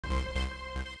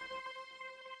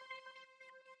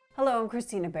Hello, I'm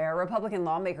Christina Bear. Republican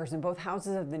lawmakers in both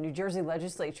houses of the New Jersey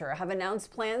legislature have announced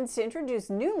plans to introduce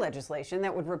new legislation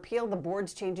that would repeal the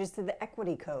board's changes to the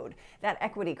Equity Code. That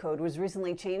Equity Code was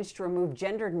recently changed to remove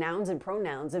gendered nouns and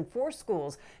pronouns and force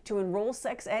schools to enroll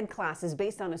sex ed classes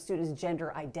based on a student's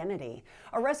gender identity.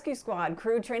 A rescue squad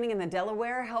crew training in the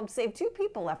Delaware helped save two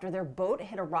people after their boat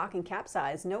hit a rock and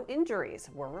capsized. No injuries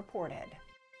were reported.